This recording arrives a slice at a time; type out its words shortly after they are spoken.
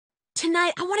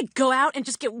Tonight, I want to go out and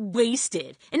just get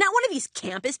wasted. And not one of these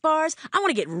campus bars. I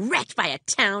want to get wrecked by a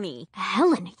townie.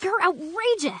 Helen, you're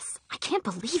outrageous. I can't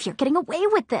believe you're getting away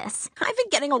with this. I've been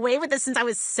getting away with this since I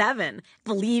was 7.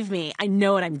 Believe me, I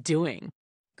know what I'm doing.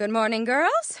 Good morning,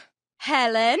 girls.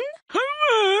 Helen?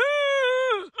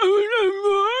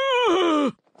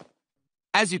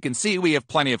 As you can see, we have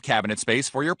plenty of cabinet space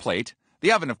for your plate.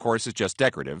 The oven, of course, is just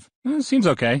decorative. Seems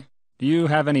okay. Do you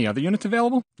have any other units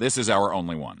available? This is our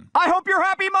only one. I hope you're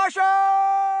happy,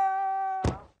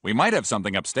 Masha! We might have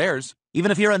something upstairs. Even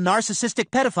if you're a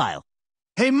narcissistic pedophile.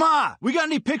 Hey, Ma, we got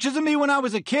any pictures of me when I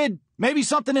was a kid? Maybe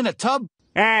something in a tub?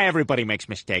 Everybody makes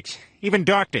mistakes. Even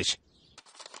doctors.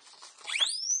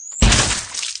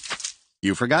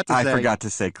 You forgot to say... I forgot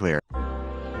to say clear.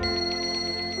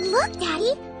 Look,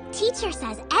 Daddy. Teacher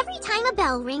says every time a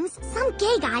bell rings, some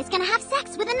gay guy's gonna have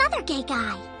sex with another gay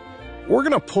guy. We're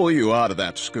gonna pull you out of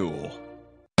that school.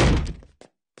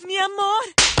 Mi amor!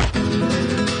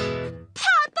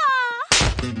 Papa!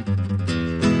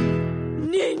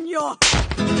 Niño!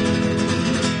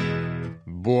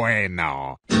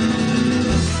 Bueno.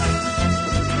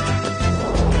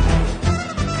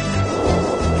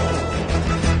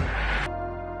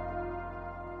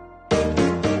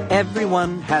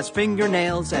 Everyone has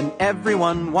fingernails and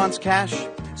everyone wants cash.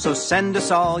 So send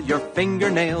us all your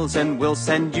fingernails and we'll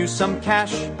send you some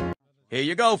cash. Here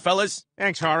you go, fellas.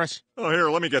 Thanks, Horace. Oh,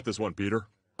 here, let me get this one, Peter.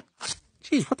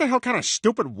 Geez, what the hell kind of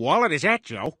stupid wallet is that,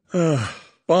 Joe?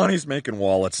 Bonnie's making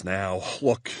wallets now.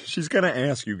 Look, she's gonna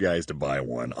ask you guys to buy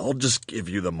one. I'll just give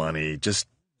you the money. Just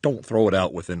don't throw it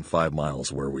out within 5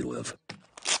 miles where we live.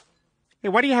 Hey,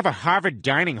 why do you have a Harvard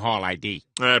dining hall ID?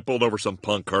 I pulled over some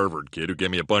punk Harvard kid who gave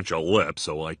me a bunch of lip,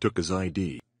 so I took his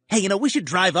ID. Hey, we should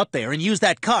drive up there and use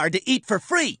that card to eat for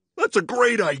free. That's a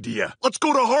great idea. Let's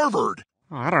go to Harvard.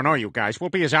 Oh, I don't know, you guys. We'll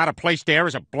be as out of place there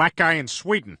as a black guy in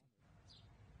Sweden.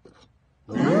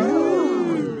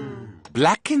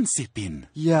 Blackensippin.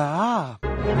 Yeah.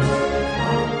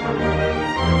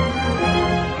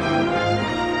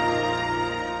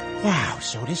 Wow,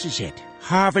 so this is it.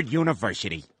 Harvard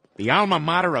University. The alma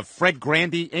mater of Fred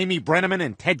Grandy, Amy Brenneman,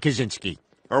 and Ted Kaczynski.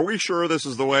 Are we sure this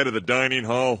is the way to the dining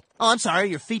hall? Oh, I'm sorry,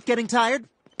 your feet getting tired?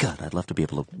 God, I'd love to be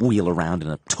able to wheel around in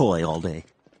a toy all day.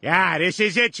 Yeah, this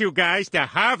is it, you guys. The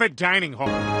Harvard dining hall.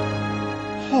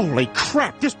 Holy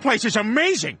crap, this place is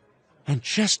amazing. And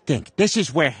just think, this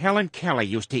is where Helen Keller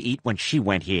used to eat when she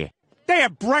went here. They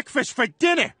have breakfast for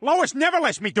dinner. Lois never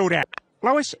lets me do that.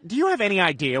 Lois, do you have any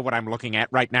idea what I'm looking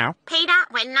at right now? Peter,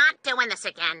 we're not doing this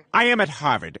again. I am at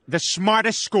Harvard, the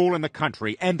smartest school in the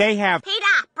country, and they have... Peter,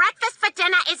 breakfast for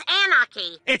dinner is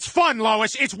anarchy. It's fun,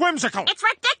 Lois. It's whimsical. It's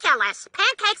ridiculous.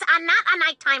 Pancakes are not a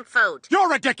nighttime food. You're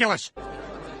ridiculous.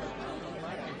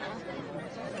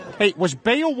 Hey, was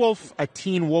Beowulf a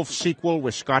Teen Wolf sequel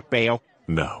with Scott Baio?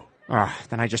 No.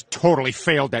 Then I just totally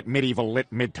failed that medieval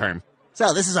lit midterm.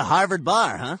 So, this is a Harvard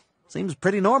bar, huh? Seems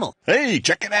pretty normal. Hey,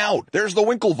 check it out. There's the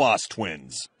Winklevoss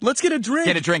twins. Let's get a drink.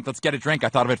 Get a drink. Let's get a drink. I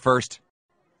thought of it first.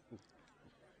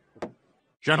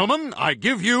 Gentlemen, I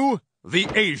give you the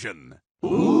Asian.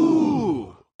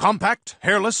 Ooh. Compact,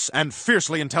 hairless, and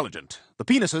fiercely intelligent. The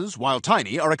penises, while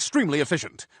tiny, are extremely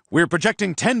efficient. We're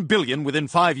projecting 10 billion within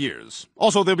 5 years.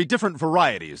 Also, there'll be different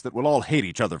varieties that will all hate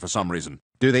each other for some reason.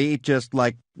 Do they eat just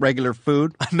like regular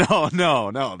food? No,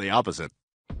 the opposite.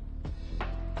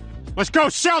 Let's go,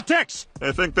 Celtics!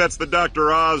 I think that's the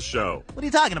Dr. Oz show. What are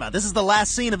you talking about? This is the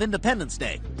last scene of Independence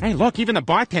Day. Hey, look, even the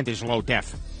bartender's low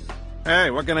def.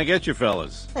 Hey, what can I get you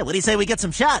fellas? Hey, what do you say we get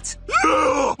some shots?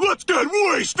 Yeah, let's get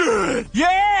wasted!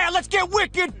 Yeah, let's get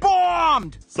wicked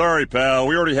bombed! Sorry, pal.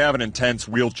 We already have an intense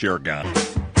wheelchair gun.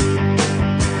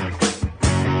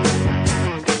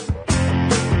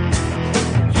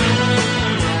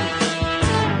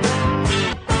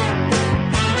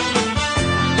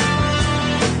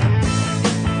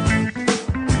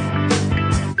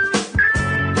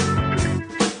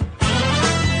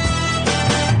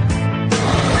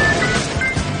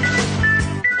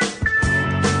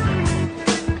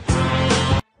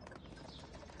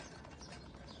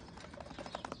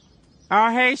 Oh,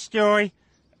 hey, Stewie.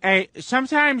 Hey,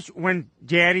 sometimes when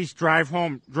daddies drive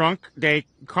home drunk, they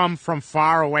come from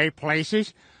far away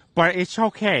places, but it's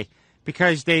okay,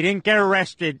 because they didn't get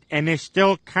arrested, and they're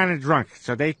still kind of drunk,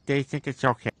 so they think it's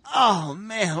okay. Oh,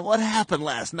 man, what happened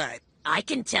last night? I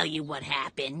can tell you what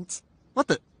happened. What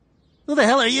the... Who the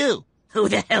hell are you? Who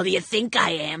the hell do you think I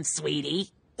am,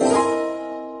 sweetie?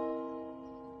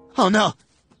 Oh, no.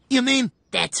 You mean...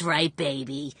 That's right,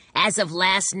 baby. As of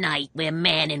last night, we're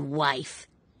man and wife.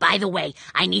 By the way,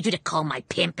 I need you to call my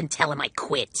pimp and tell him I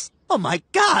quit. Oh, my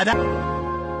God!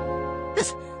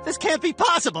 This can't be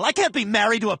possible. I can't be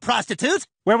married to a prostitute.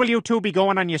 Where will you two be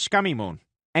going on your scummy moon?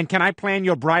 And can I plan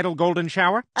your bridal golden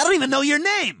shower? I don't even know your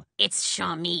name. It's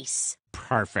Charmise.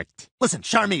 Perfect. Listen,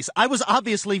 Charmise, I was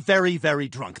obviously very, very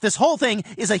drunk. This whole thing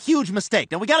is a huge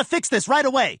mistake. Now, we gotta fix this right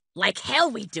away. Like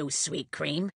hell we do, sweet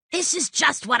cream. This is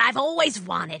just what I've always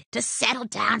wanted. To settle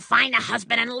down, find a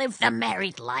husband, and live the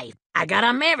married life. I got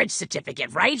a marriage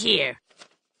certificate right here.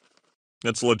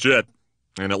 It's legit.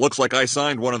 And it looks like I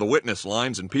signed one of the witness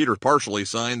lines and Peter partially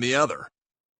signed the other.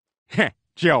 Heh,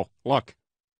 Joe, look.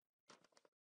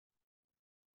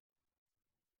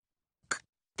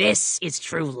 This is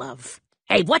true love.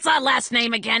 Hey, what's our last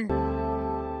name again?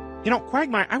 You know,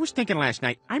 Quagmire, I was thinking last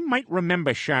night, I might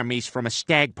remember Charmise from a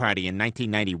stag party in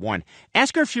 1991.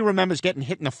 Ask her if she remembers getting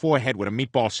hit in the forehead with a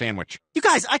meatball sandwich. You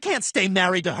guys, I can't stay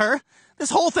married to her. This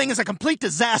whole thing is a complete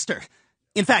disaster.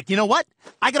 In fact, you know what?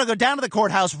 I gotta go down to the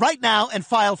courthouse right now and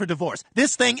file for divorce.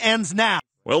 This thing ends now.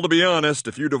 Well, to be honest,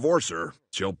 if you divorce her,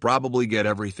 she'll probably get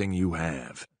everything you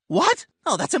have. What?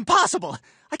 Oh, that's impossible.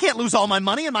 I can't lose all my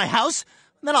money and my house.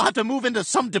 Then I'll have to move into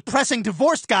some depressing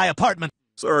divorced guy apartment.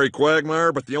 Sorry,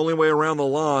 Quagmire, but the only way around the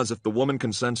law is if the woman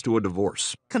consents to a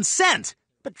divorce. Consent?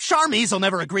 But Charmise will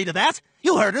never agree to that.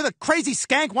 You heard her. The crazy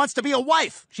skank wants to be a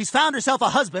wife. She's found herself a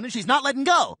husband and she's not letting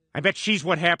go. I bet she's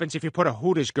what happens if you put a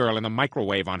Hooters girl in the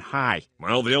microwave on high.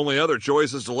 Well, the only other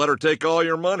choice is to let her take all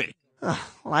your money. Well,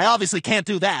 I obviously can't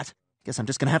do that. Guess I'm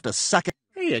just gonna have to suck it.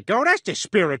 There you go. That's the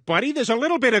spirit, buddy. There's a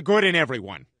little bit of good in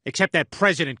everyone. Except that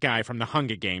president guy from the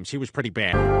Hunger Games. He was pretty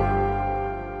bad.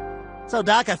 So,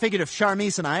 Doc, I figured if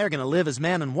Charmise and I are gonna live as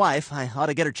man and wife, I ought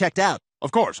to get her checked out.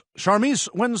 Of course. Charmise,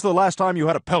 when's the last time you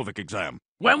had a pelvic exam?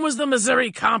 When was the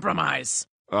Missouri Compromise?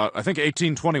 I think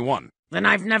 1821. Then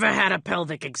I've never had a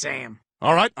pelvic exam.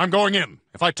 All right, I'm going in.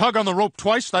 If I tug on the rope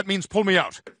twice, that means pull me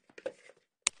out.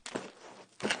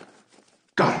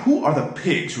 God, who are the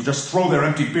pigs who just throw their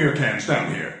empty beer cans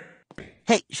down here?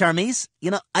 Hey, Charmise, you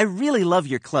know, I really love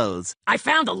your clothes. I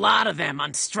found a lot of them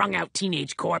on strung-out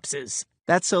teenage corpses.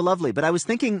 That's so lovely, but I was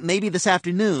thinking maybe this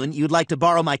afternoon you'd like to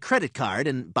borrow my credit card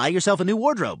and buy yourself a new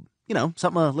wardrobe. You know,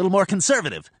 something a little more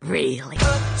conservative. Really?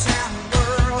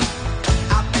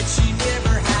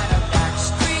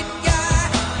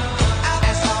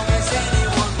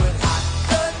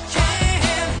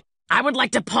 I would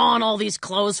like to pawn all these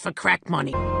clothes for crack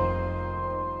money.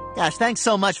 Gosh, thanks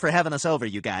so much for having us over,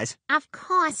 you guys. Of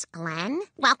course, Glenn.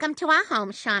 Welcome to our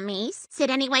home, Charmise. Sit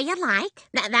any way you like.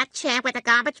 That chair with a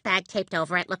garbage bag taped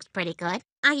over it looks pretty good.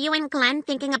 Are you and Glenn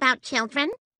thinking about children?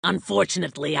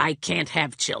 Unfortunately, I can't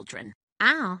have children.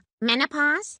 Oh,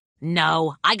 menopause?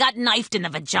 No, I got knifed in the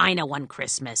vagina one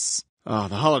Christmas. Oh,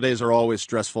 the holidays are always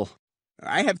stressful.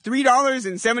 I have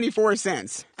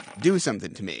 $3.74. Do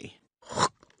something to me.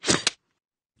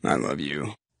 I love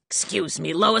you. Excuse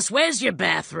me, Lois, where's your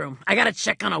bathroom? I gotta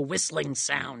check on a whistling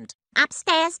sound.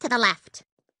 Upstairs to the left.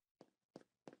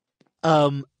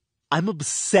 I'm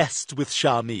obsessed with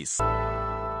Charmise.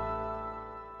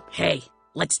 Hey,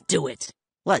 let's do it.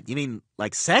 What, you mean,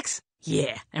 like sex?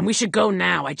 Yeah, and we should go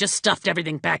now. I just stuffed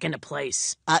everything back into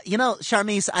place. You know,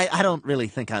 Charmise, I don't really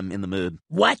think I'm in the mood.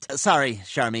 What? Sorry,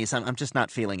 Charmise, I'm just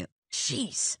not feeling it.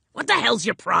 Jeez, what the hell's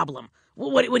your problem?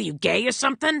 What are you, gay or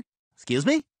something? Excuse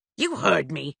me? You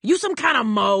heard me. You some kind of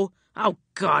mo? Oh,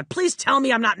 God, please tell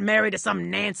me I'm not married to some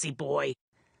Nancy boy.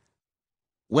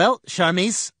 Well,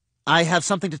 Charmise, I have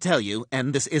something to tell you,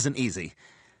 and this isn't easy.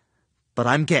 But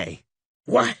I'm gay.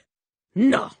 What?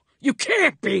 No, you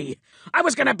can't be. I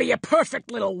was gonna be a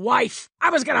perfect little wife.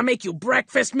 I was gonna make you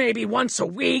breakfast maybe once a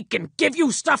week and give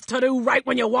you stuff to do right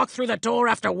when you walk through the door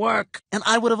after work. And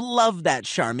I would have loved that,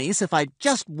 Charmise, if I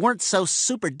just weren't so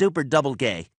super-duper double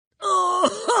gay.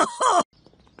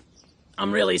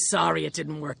 I'm really sorry it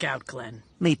didn't work out, Glenn.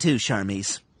 Me too,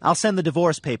 Charmise. I'll send the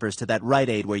divorce papers to that Rite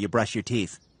Aid where you brush your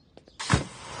teeth.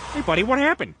 Hey, buddy, what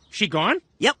happened? She gone?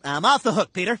 Yep, I'm off the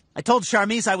hook, Peter. I told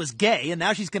Charmise I was gay, and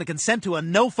now she's gonna consent to a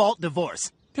no-fault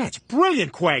divorce. That's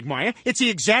brilliant, Quagmire. It's the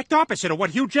exact opposite of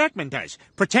what Hugh Jackman does.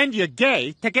 Pretend you're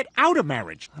gay to get out of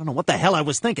marriage. I don't know what the hell I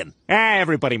was thinking.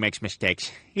 Everybody makes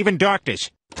mistakes. Even doctors.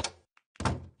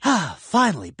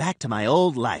 Finally, back to my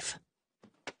old life.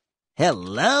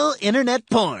 Hello, internet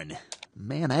porn.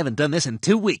 Man, I haven't done this in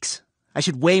 2 weeks. I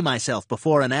should weigh myself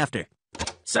before and after.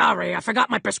 Sorry, I forgot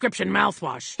my prescription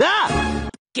mouthwash. Ah!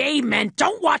 Gay men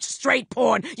don't watch straight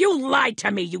porn. You lied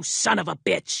to me, you son of a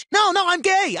bitch. No, I'm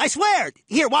gay. I swear.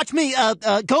 Here, watch me,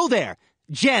 go there.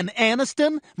 Jen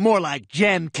Aniston? More like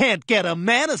Jen can't get a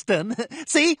Maniston.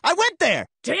 See? I went there.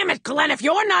 Damn it, Glenn. If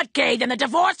you're not gay, then the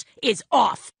divorce is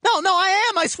off. No, I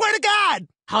am. I swear to God.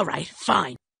 All right,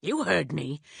 fine. You heard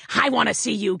me. I want to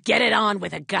see you get it on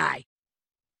with a guy.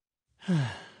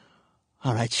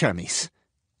 All right, Charmise.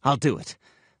 I'll do it.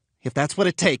 If that's what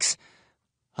it takes,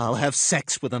 I'll have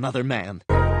sex with another man.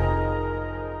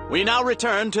 We now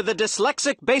return to the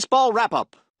dyslexic baseball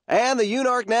wrap-up. And the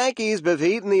Unark Yankees have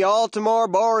beaten the Baltimore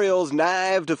Orioles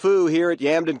 9-2 here at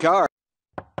Yamden Car.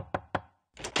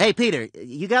 Hey, Peter,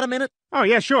 you got a minute? Oh,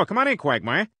 yeah, sure. Come on in,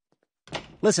 Quagmire.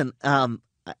 Listen,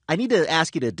 I need to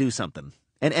ask you to do something.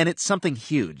 And it's something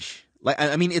huge.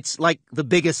 It's like the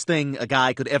biggest thing a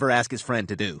guy could ever ask his friend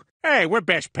to do. Hey, we're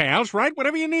best pals, right?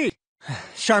 Whatever you need.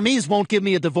 Charmise won't give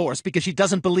me a divorce because she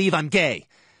doesn't believe I'm gay.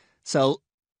 So,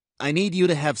 I need you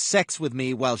to have sex with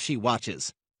me while she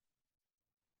watches.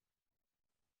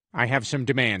 I have some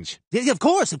demands. Yeah, of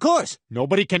course.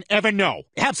 Nobody can ever know.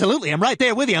 Absolutely, I'm right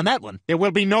there with you on that one. There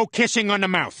will be no kissing on the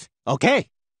mouth. Okay.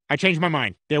 I changed my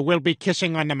mind. There will be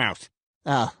kissing on the mouth.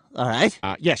 All right.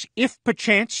 Yes, if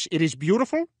perchance it is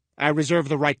beautiful, I reserve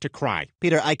the right to cry.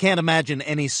 Peter, I can't imagine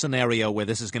any scenario where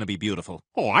this is going to be beautiful.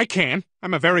 Oh, I can.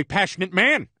 I'm a very passionate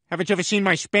man. Haven't you ever seen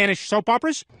my Spanish soap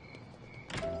operas?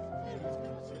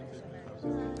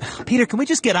 Peter, can we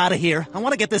just get out of here? I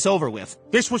want to get this over with.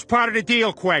 This was part of the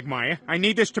deal, Quagmire. I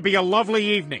need this to be a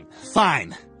lovely evening.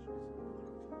 Fine.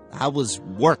 How was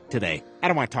work today? I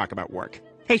don't want to talk about work.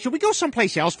 Hey, should we go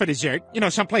someplace else for dessert? You know,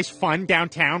 someplace fun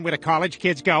downtown where the college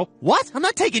kids go? What? I'm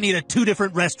not taking you to 2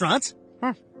 different restaurants.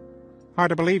 Huh. Hard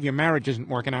to believe your marriage isn't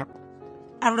working out.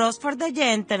 Arroz for the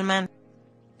gentleman.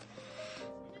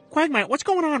 Quagmire, what's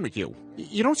going on with you?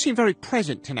 You don't seem very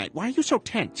present tonight. Why are you so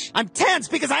tense? I'm tense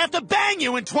because I have to bang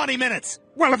you in 20 minutes!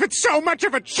 Well, if it's so much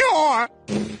of a chore!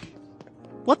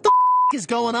 What the is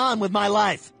going on with my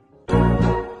life?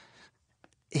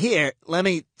 Here, let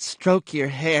me stroke your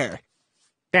hair.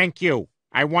 Thank you.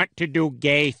 I want to do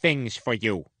gay things for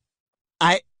you.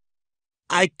 I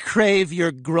crave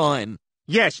your groin.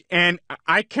 Yes, and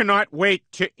I cannot wait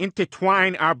to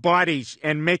intertwine our bodies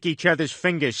and make each other's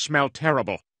fingers smell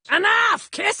terrible.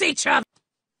 Enough! Kiss each other!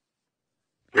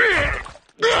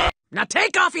 Now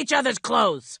take off each other's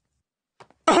clothes.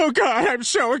 Oh, God, I'm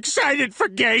so excited for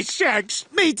gay sex.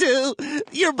 Me too.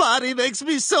 Your body makes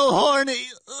me so horny.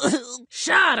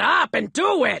 Shut up and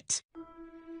do it!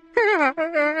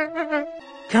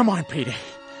 Come on, Peter.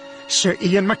 Sir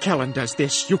Ian McKellen does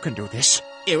this. You can do this.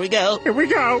 Here we go. Here we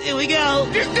go. Here we go.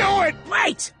 Just do it!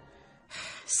 Wait!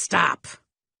 Stop.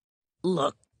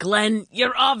 Look, Glenn,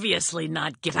 you're obviously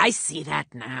not gay. I see that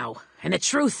now. And the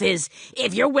truth is,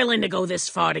 if you're willing to go this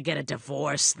far to get a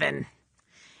divorce, then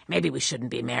maybe we shouldn't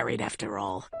be married after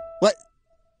all. What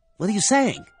are you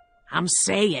saying? I'm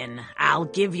saying I'll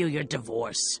give you your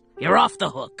divorce. You're off the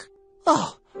hook.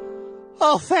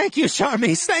 Oh, thank you,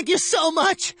 Charmise. Thank you so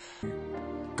much.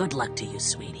 Good luck to you,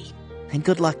 sweetie. And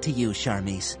good luck to you,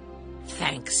 Charmise.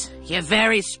 Thanks. You're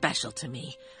very special to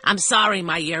me. I'm sorry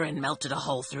my urine melted a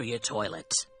hole through your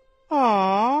toilet.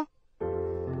 Aww.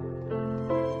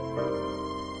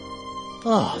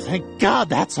 Oh, thank God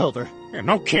that's over. Yeah,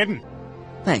 no kidding.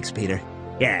 Thanks, Peter.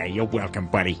 Yeah, you're welcome,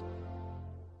 buddy.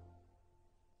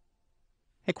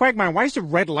 Hey, Quagmire, why is the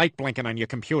red light blinking on your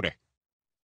computer?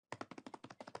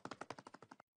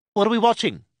 What are we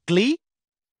watching? Glee?